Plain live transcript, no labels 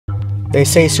They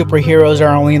say superheroes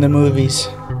are only in the movies.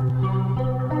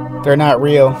 They're not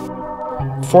real.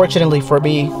 Fortunately for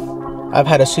me, I've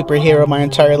had a superhero my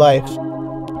entire life.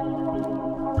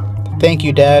 Thank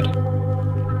you, Dad,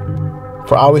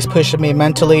 for always pushing me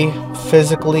mentally,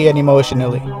 physically, and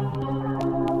emotionally.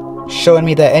 Showing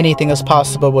me that anything is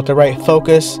possible with the right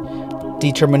focus,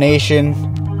 determination,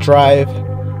 drive,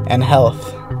 and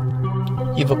health.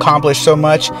 You've accomplished so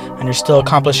much, and you're still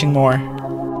accomplishing more.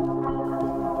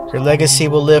 Your legacy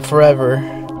will live forever.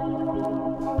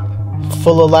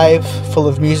 Full of life, full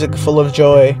of music, full of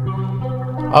joy.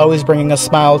 Always bringing a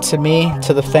smile to me,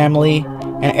 to the family,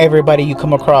 and everybody you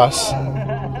come across.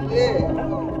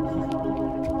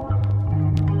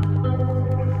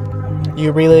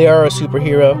 You really are a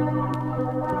superhero.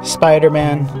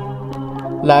 Spider-Man.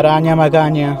 La Araña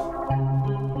Magaña.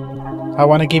 I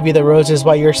want to give you the roses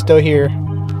while you're still here.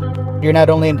 You're not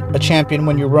only a champion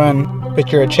when you run,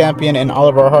 but you're a champion in all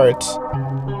of our hearts.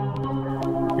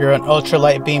 You're an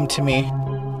ultralight beam to me.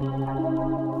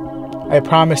 I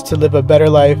promise to live a better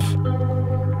life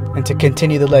and to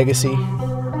continue the legacy.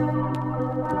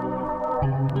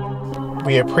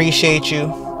 We appreciate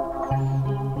you.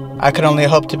 I can only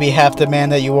hope to be half the man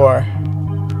that you are.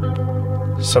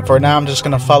 So for now, I'm just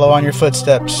gonna follow on your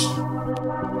footsteps.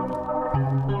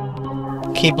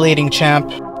 Keep leading,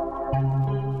 champ.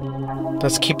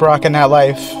 Let's keep rocking that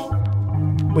life.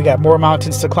 We got more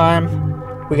mountains to climb.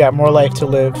 We got more life to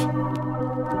live.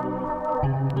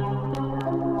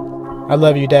 I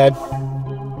love you, Dad.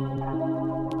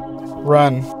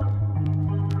 Run.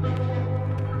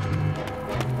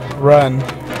 Run.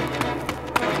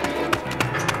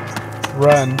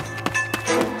 Run.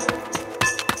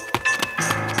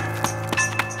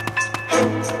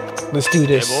 Let's do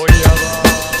this. Voy a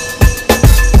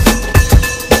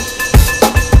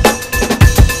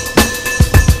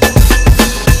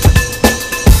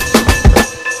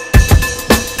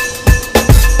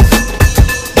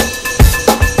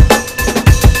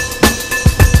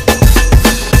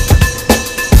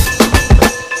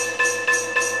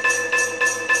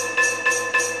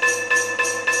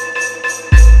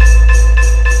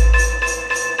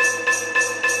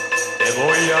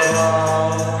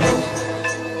dar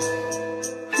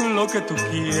lo que tú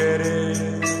quieres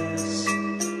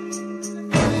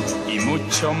y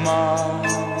mucho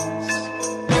más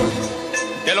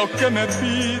de lo que me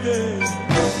pides.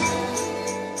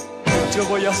 Yo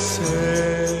voy a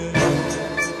hacer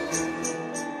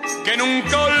que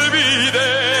nunca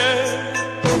olvide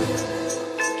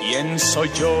quién soy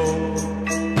yo,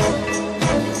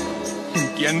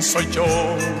 quién soy yo.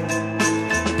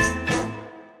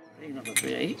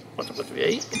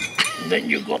 Then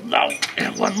you go down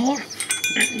and one more,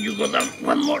 and you go down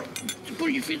one more.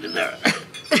 Put your feet in there.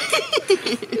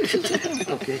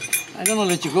 Okay, I'm gonna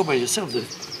let you go by yourself. Then.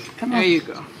 Come on. There you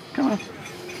go. Come on.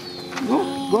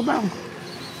 Go down.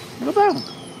 Go down.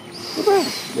 Go down.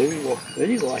 There you go. There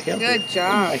you go. I help you. Good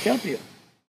job. I help you.